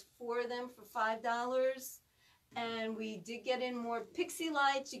section. There's 4 of them for $5. And we did get in more pixie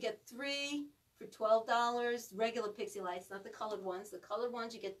lights. You get 3 for $12. Regular pixie lights, not the colored ones. The colored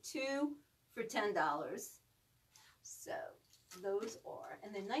ones, you get 2 for $10. So those are,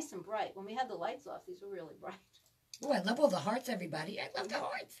 and they're nice and bright. When we had the lights off, these were really bright. Oh, I love all the hearts, everybody. I love the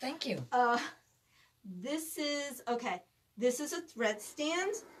hearts. Thank you. This is, okay, this is a thread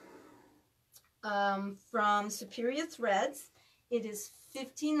stand. from Superior Threads. It is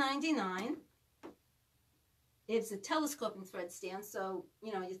 $15.99. It's a telescoping thread stand, so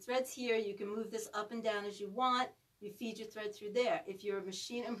you know your thread's here. You can move this up and down as you want. You feed your thread through there. If you're a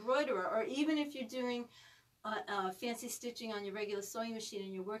machine embroiderer, or even if you're doing fancy stitching on your regular sewing machine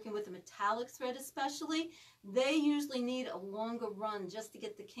and you're working with a metallic thread especially, they usually need a longer run just to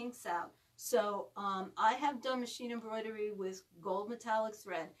get the kinks out. So I have done machine embroidery with gold metallic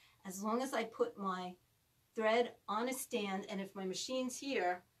thread. As long as I put my thread on a stand, and if my machine's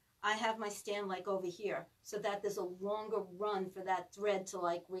here, I have my stand like over here, so that there's a longer run for that thread to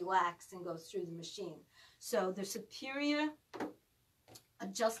like relax and go through the machine. So the Superior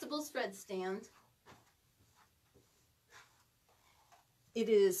adjustable thread stand, it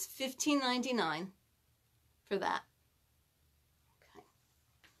is $15.99 for that. Okay.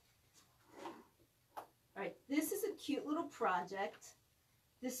 All right, this is a cute little project.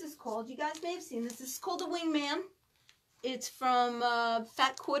 This is called, you guys may have seen this, is called a Wingman. It's from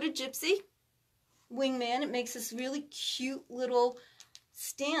Fat Quarter Gypsy Wingman. It makes this really cute little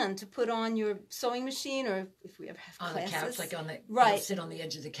stand to put on your sewing machine, or if we ever have On classes. the couch, like on the, right. Sit on the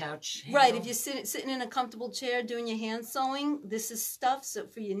edge of the couch. Right, handle. if you're sitting in a comfortable chair doing your hand sewing, this is stuff so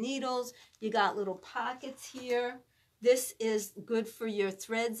for your needles. You got little pockets here. This is good for your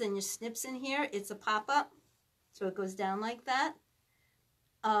threads and your snips in here. It's a pop-up, so it goes down like that.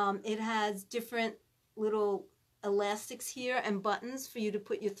 It has different little elastics here and buttons for you to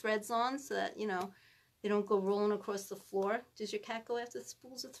put your threads on, so that, you know, they don't go rolling across the floor. Does your cat go after the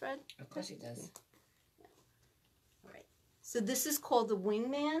spools of thread? Of course he does. Yeah. All right. So this is called the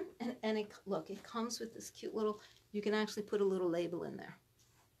Wingman, and it, look, it comes with this cute little, you can actually put a little label in there.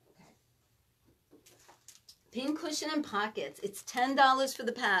 Okay. Pin cushion and pockets. It's $10 for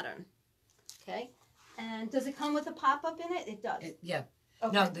the pattern. Okay. And does it come with a pop-up in it? It does. Yeah.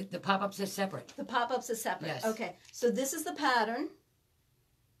 Okay. No, the pop-ups are separate. The pop-ups are separate. Yes. Okay. So this is the pattern.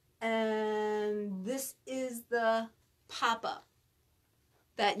 And this is the pop-up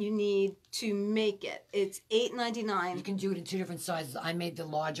that you need to make it. It's $8.99. You can do it in 2 different sizes. I made the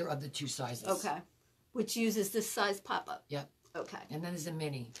larger of the 2 sizes. Okay. Which uses this size pop-up. Yep. Okay. And then there's a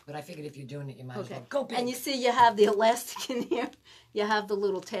mini. But I figured if you're doing it, you might as Okay. well go big. And you see you have the elastic in here. You have the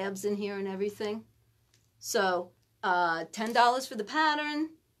little tabs in here and everything. So $10 for the pattern,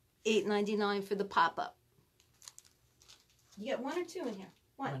 $8.99 for the pop-up. You get 1 or 2 in here?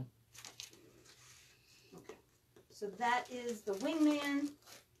 One. Okay. So that is the Wingman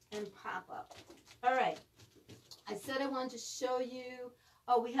and pop-up. All right. I said I wanted to show you.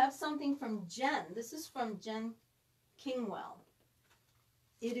 Oh, we have something from Jen. This is from Jen Kingwell.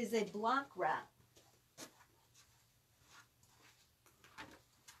 It is a block wrap.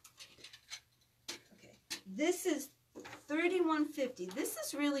 Okay. This is $31.50. This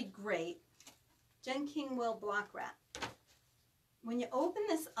is really great. Jen Kingwell block wrap. When you open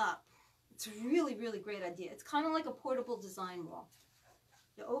this up, it's a really, really great idea. It's kind of like a portable design wall.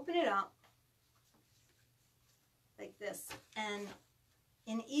 You open it up like this, and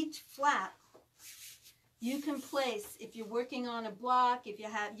in each flap, you can place, if you're working on a block, if you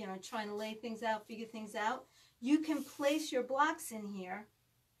have, you know, trying to lay things out, figure things out, you can place your blocks in here,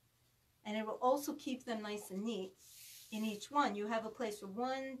 and it will also keep them nice and neat in each one. You have a place for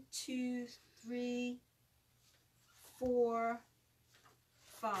 1, 2, 3, 4,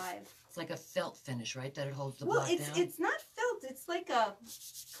 5. It's like a felt finish, right? That it holds the block down. Well, it's not felt. It's like a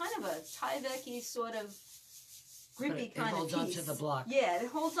kind of a Tyvek-y sort of grippy It kind of holds piece. onto the block. Yeah, it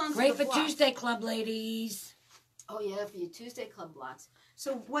holds onto Great the for block. Tuesday Club, ladies. Oh yeah, for your Tuesday Club blocks.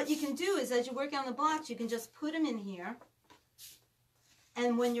 So what you can do is, as you work on the blocks, you can just put them in here,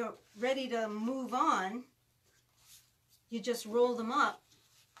 and when you're ready to move on, you just roll them up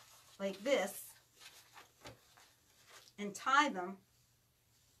like this and tie them.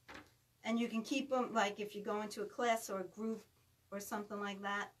 And you can keep them, like if you go into a class or a group or something like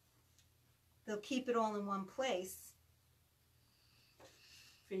that, they'll keep it all in one place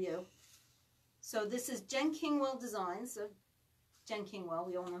for you. So this is Jen Kingwell Designs. So Jen Kingwell,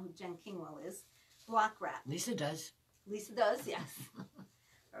 we all know who Jen Kingwell is. Block wrap. Lisa does. Lisa does, yes.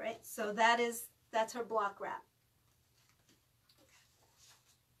 All right, so that's her block wrap.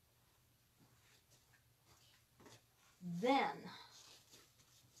 Then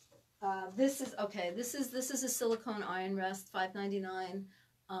this is okay. This is a silicone iron rest, $5.99.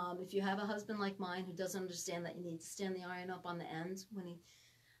 If you have a husband like mine who doesn't understand that you need to stand the iron up on the end when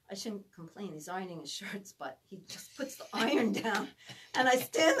I shouldn't complain. He's ironing his shirts, but he just puts the iron down, and I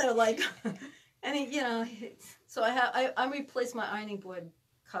stand there like, and he, you know, so I replace my ironing board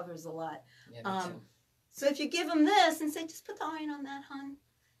covers a lot. Yeah, me too. So if you give him this and say, just put the iron on that, hon,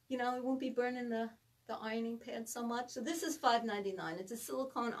 you know, it won't be burning the ironing pad so much. So this is $5.99. It's a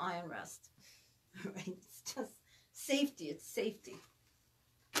silicone iron rest. Right? It's just safety. It's safety.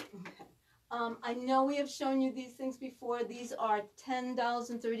 Okay. I know we have shown you these things before. These are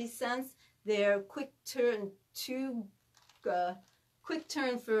 $10.30. They're quick turn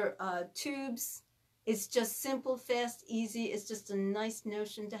for tubes. It's just simple, fast, easy. It's just a nice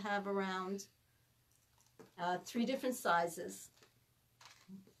notion to have around. 3 different sizes.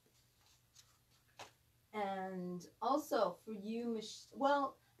 And also for you,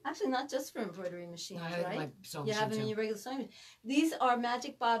 well, actually not just for embroidery machines, I right? my sewing You have machine them in too. your regular sewing machine. These are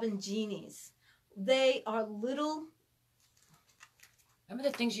Magic Bobbin Genies. They are little, Remember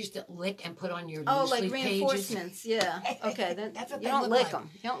the things you used to lick and put on your oh, loose like leaf pages? reinforcements, yeah. Okay, then That's what you they don't look lick like. them.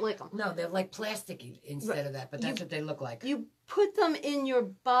 You don't lick them. No, they're like plasticky instead of that, but that's what they look like. You put them in your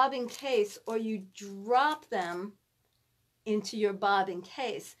bobbin case, or you drop them into your bobbin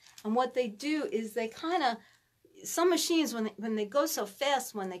case. And what they do is they kind of, some machines, when they go so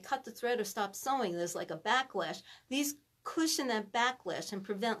fast, when they cut the thread or stop sewing, there's like a backlash. These cushion that backlash and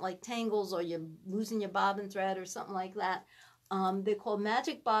prevent like tangles or you're losing your bobbin thread or something like that. They're called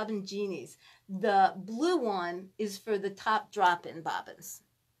Magic Bobbin Genies. The blue one is for the top drop-in bobbins.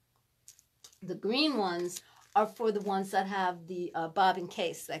 The green ones are for the ones that have the bobbin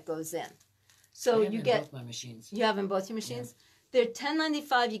case that goes in. So I have you in get, both my machines. you have in both your machines? They're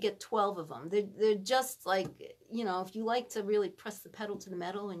 $10.95. You get 12 of them. They're just like, you know, if you like to really press the pedal to the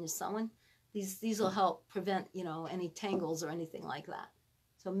metal when you're sewing, these will help prevent, you know, any tangles or anything like that.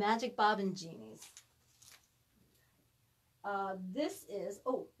 So Magic Bobbin Genies. This is,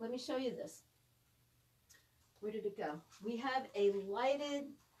 oh, let me show you this. Where did it go? We have a lighted,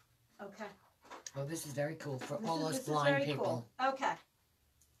 okay. Oh, this is very cool for This all is- us this is blind very people. cool. Okay.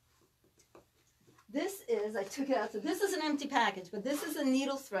 This is, I took it out, so this is an empty package, but this is a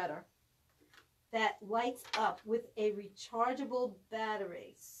needle threader that lights up with a rechargeable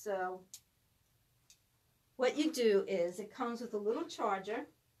battery. So what you do is it comes with a little charger.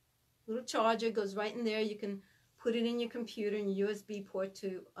 Little charger goes right in there. You can put it in your computer and your USB port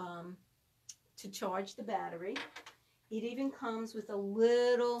to charge the battery. It even comes with a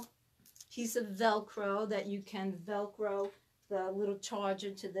little piece of Velcro that you can Velcro the little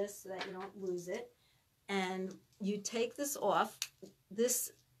charger to this so that you don't lose it. And you take this off.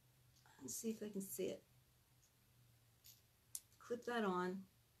 This, let's see if I can see it. Clip that on.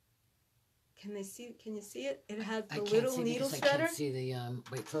 Can they see? Can you see it? It has I the can't little see needle because I threader. can't see the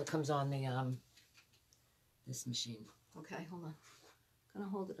wait till it comes on the this machine. Okay, hold on. I'm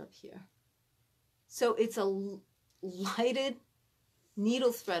gonna hold it up here. So it's a lighted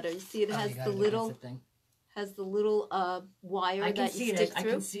needle threader. You see, it Oh, has you the got it little against the thing. wire I can that you see stick it. I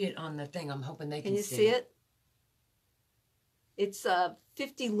through. can see it on the thing. I'm hoping they Can can you see it? It's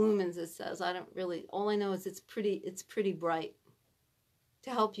 50 lumens. It says. I don't really. All I know is it's pretty bright to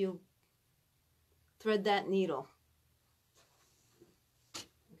help you thread that needle.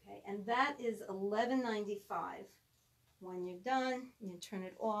 Okay, and that is $11.95. When you're done, you turn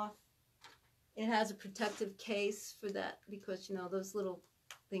it off. It has a protective case for that because, you know, those little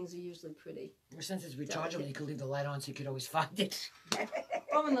things are usually pretty. Or since it's Delicate. rechargeable, you can leave the light on so you could always find it.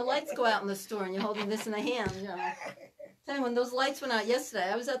 Oh, when the lights go out in the store and you're holding this in the hand, you know. Tell you, when those lights went out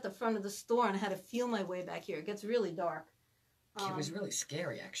yesterday, I was at the front of the store and I had to feel my way back here. It gets really dark. It was really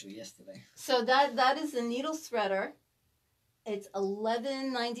scary actually yesterday. So that is the needle threader. It's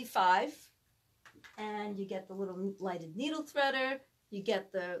 $11.95, and you get the little lighted needle threader. You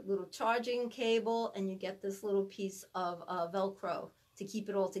get the little charging cable, and you get this little piece of Velcro to keep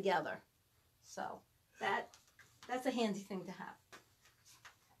it all together. So that's a handy thing to have.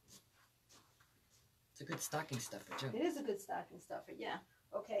 It's a good stocking stuffer too. It is a good stocking stuffer, yeah.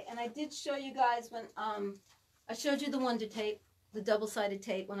 Okay, and I did show you guys when I showed you the Wonder Tape, the double-sided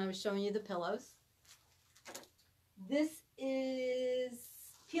tape when I was showing you the pillows. This is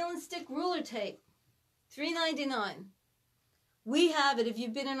peel and stick ruler tape, $3.99. We have it, if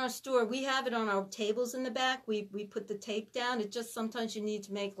you've been in our store, we have it on our tables in the back. We put the tape down. It just sometimes you need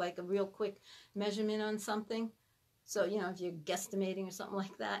to make like a real quick measurement on something. So, you know, if you're guesstimating or something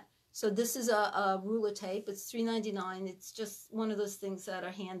like that. So this is a ruler tape. It's $3.99. It's just one of those things that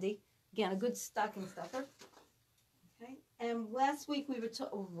are handy. Again, a good stocking stuffer. Okay. And last week we were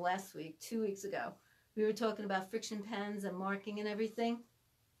 2 weeks ago, we were talking about friction pens and marking and everything.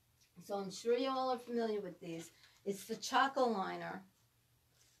 So I'm sure you all are familiar with these. It's the Choco Liner.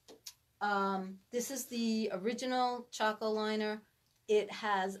 This is the original Choco Liner. It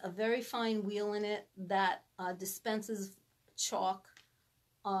has a very fine wheel in it that dispenses chalk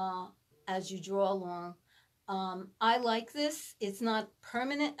as you draw along. I like this. It's not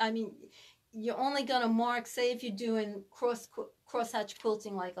permanent. I mean, you're only going to mark, say if you're doing crosshatch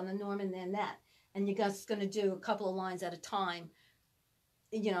quilting like on the Norman Nanette, and you're just going to do a couple of lines at a time.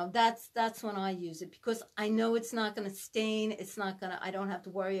 You know, that's when I use it, because I know it's not going to stain. It's not going to, I don't have to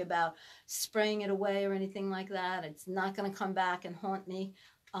worry about spraying it away or anything like that. It's not going to come back and haunt me.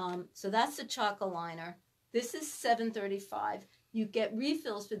 So that's the Chalkoliner. This is $7.35. You get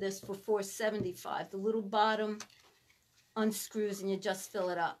refills for this for $4.75. The little bottom unscrews and you just fill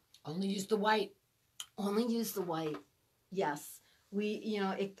it up. Only use the white. Only use the white. Yes.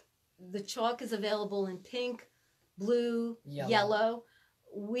 The chalk is available in pink, blue, yellow.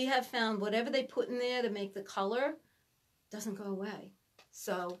 We have found whatever they put in there to make the color doesn't go away.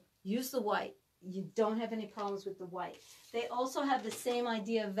 So use the white. You don't have any problems with the white. They also have the same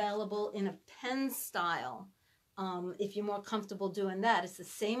idea available in a pen style. If you're more comfortable doing that, it's the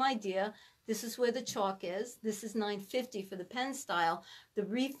same idea. This is where the chalk is. This is $9.50 for the pen style. The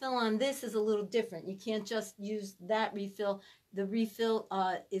refill on this is a little different. You can't just use that refill. The refill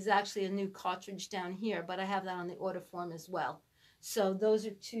is actually a new cartridge down here, but I have that on the order form as well. So those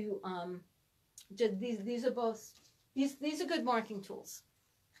are two. These are both. These are good marking tools.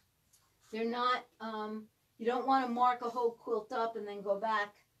 They're not. You don't want to mark a whole quilt up and then go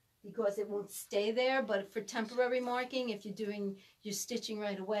back, because it won't stay there. But for temporary marking, if you're doing your stitching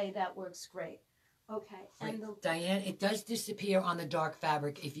right away, that works great. Okay. And Diane, it does disappear on the dark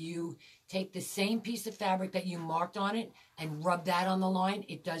fabric. If you take the same piece of fabric that you marked on it and rub that on the line,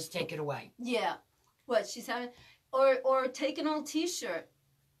 it does take it away. Yeah. What she's having, or take an old T-shirt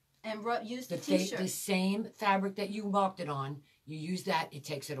and use the T-shirt. The same fabric that you marked it on, you use that, it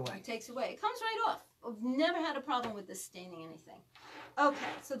takes it away. It takes it away. It comes right off. I've never had a problem with this staining anything.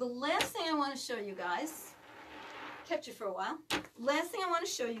 Okay, so the last thing I want to show you guys, kept you for a while. Last thing I want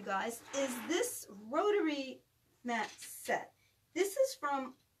to show you guys is this rotary mat set. This is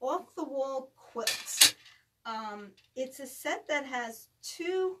from Off the Wall Quilts. It's a set that has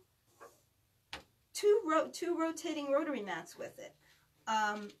two rotating rotary mats with it.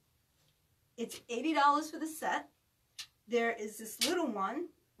 It's $80 for the set. There is this little one,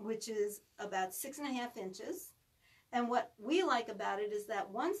 which is about 6.5 inches. And what we like about it is that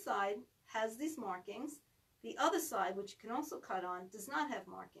one side has these markings. The other side, which you can also cut on, does not have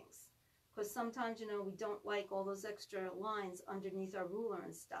markings. Because sometimes, you know, we don't like all those extra lines underneath our ruler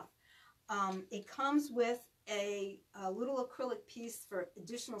and stuff. It comes with a little acrylic piece for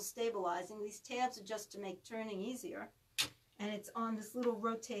additional stabilizing. These tabs are just to make turning easier. And it's on this little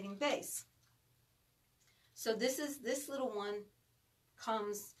rotating base. So this little one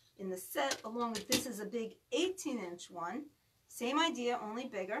comes in the set, along with this is a big 18-inch one. Same idea, only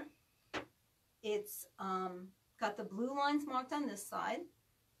bigger. It's got the blue lines marked on this side.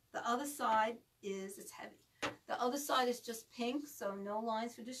 The other side it's heavy. The other side is just pink, so no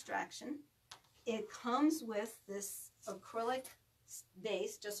lines for distraction. It comes with this acrylic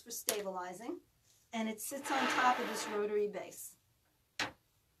base just for stabilizing, and it sits on top of this rotary base.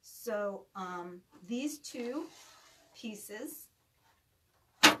 So these two pieces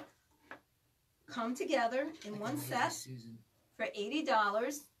come together in one set for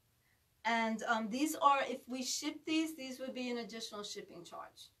 $80. And these are, if we ship these would be an additional shipping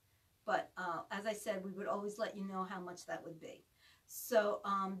charge. But as I said, we would always let you know how much that would be. So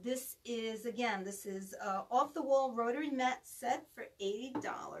this is Off the Wall Rotary Mat Set for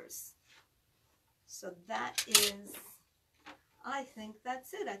 $80. So that is, I think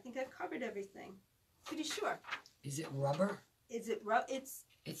that's it. I think I've covered everything. Pretty sure. Is it rubber? Is it rubber?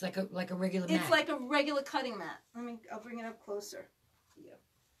 It's like a regular mat. It's like a regular cutting mat. I'll bring it up closer to you.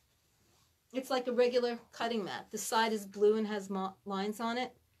 It's like a regular cutting mat. The side is blue and has lines on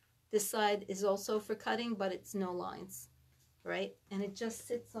it. This side is also for cutting, but it's no lines, right? And it just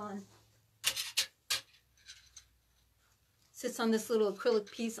sits on this little acrylic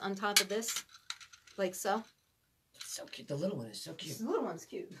piece on top of this, like so. It's so cute. The little one is so cute. The little one's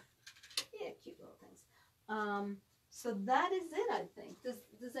cute. Yeah, cute little things. So that is it, I think.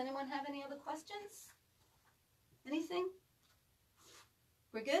 Does anyone have any other questions? Anything?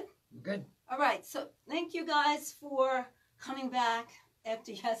 We're good? We're good. All right. So thank you guys for coming back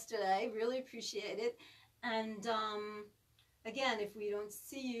after yesterday. Really appreciate it. And again, if we don't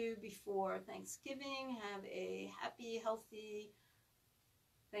see you before Thanksgiving, have a happy, healthy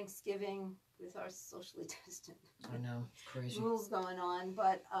Thanksgiving with our socially distant I know, it's crazy. rules going on,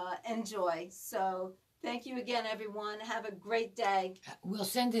 but enjoy. So thank you again, everyone. Have a great day. We'll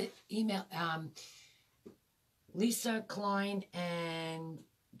send an email. Lisa Klein and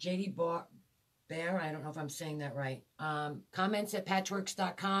JD Bear, I don't know if I'm saying that right. Comments at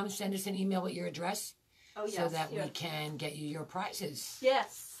patchworks.com. Send us an email with your address. Oh, yes. so that yeah. we can get you your prizes.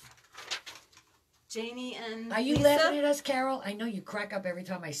 Yes. Janie and Are you Lisa, laughing at us, Carol? I know you crack up every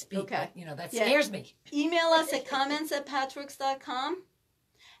time I speak, Okay. but, you know, that Yeah. scares me. email us at comments@patchworks.com.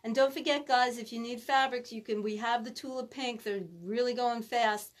 And don't forget, guys, if you need fabrics, we have the Tulip Pink. They're really going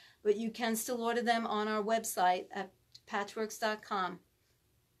fast, but you can still order them on our website at patchworks.com.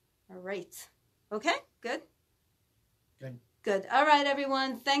 All right. Okay, good? Good. Good. All right,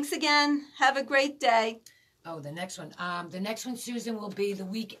 everyone. Thanks again. Have a great day. Oh, the next one. The next one, Susan, will be the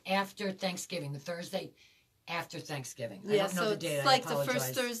week after Thanksgiving, the Thursday after Thanksgiving. I Yeah, don't know so the date. it's I like the apologize.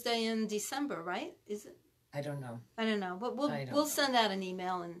 first Thursday in December, right? Is it? I don't know. I don't know, but I don't know. we'll send out an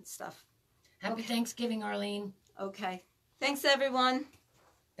email and stuff. Happy Okay. Thanksgiving, Arlene. Okay. Thanks, everyone.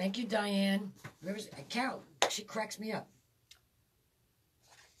 Thank you, Diane. Carol, she cracks me up.